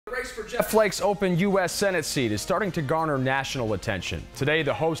race for Jeff Flake's open U.S. Senate seat is starting to garner national attention. Today,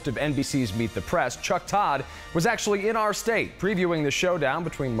 the host of NBC's Meet the Press, Chuck Todd, was actually in our state, previewing the showdown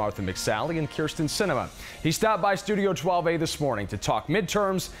between Martha McSally and Kyrsten Sinema. He stopped by Studio 12A this morning to talk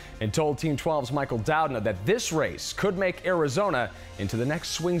midterms and told Team 12's Michael Dowdner that this race could make Arizona into the next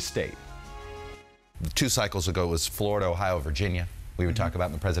swing state. 2 cycles ago, it was Florida, Ohio, Virginia. We would talk about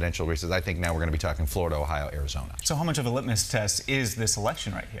in the presidential races. I think now we're going to be talking Florida, Ohio, Arizona. So how much of a litmus test is this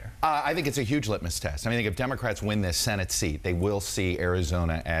election right here? I think it's a huge litmus test. I mean, I think if Democrats win this Senate seat, they will see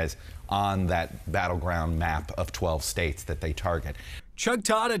Arizona as on that battleground map of 12 states that they target. Chuck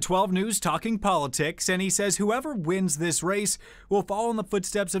Todd at 12 News talking politics, and he says whoever wins this race will follow in the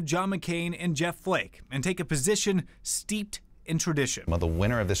footsteps of John McCain and Jeff Flake and take a position steeped in tradition. Well, the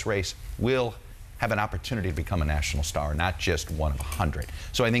winner of this race will have an opportunity to become a national star, not just one of 100.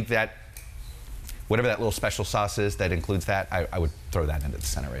 So I think that whatever that little special sauce is that includes that, I would throw that into the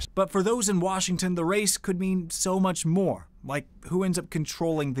Senate race. But for those in Washington, the race could mean so much more, like who ends up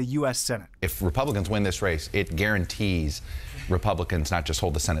controlling the U.S. Senate. If Republicans win this race, it guarantees Republicans not just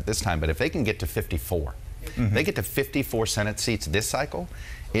hold the Senate this time, but if they can get to 54, they get to 54 Senate seats this cycle,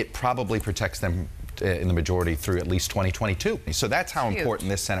 it probably protects them in the majority through at least 2022. So that's how important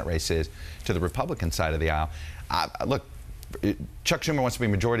this Senate race is to the Republican side of the aisle. Look, Chuck Schumer wants to be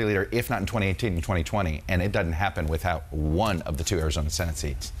majority leader, if not in 2018, in 2020, and it doesn't happen without one of the 2 Arizona Senate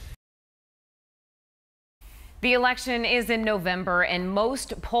seats. The election is in November, and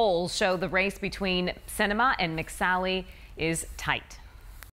most polls show the race between Sinema and McSally is tight.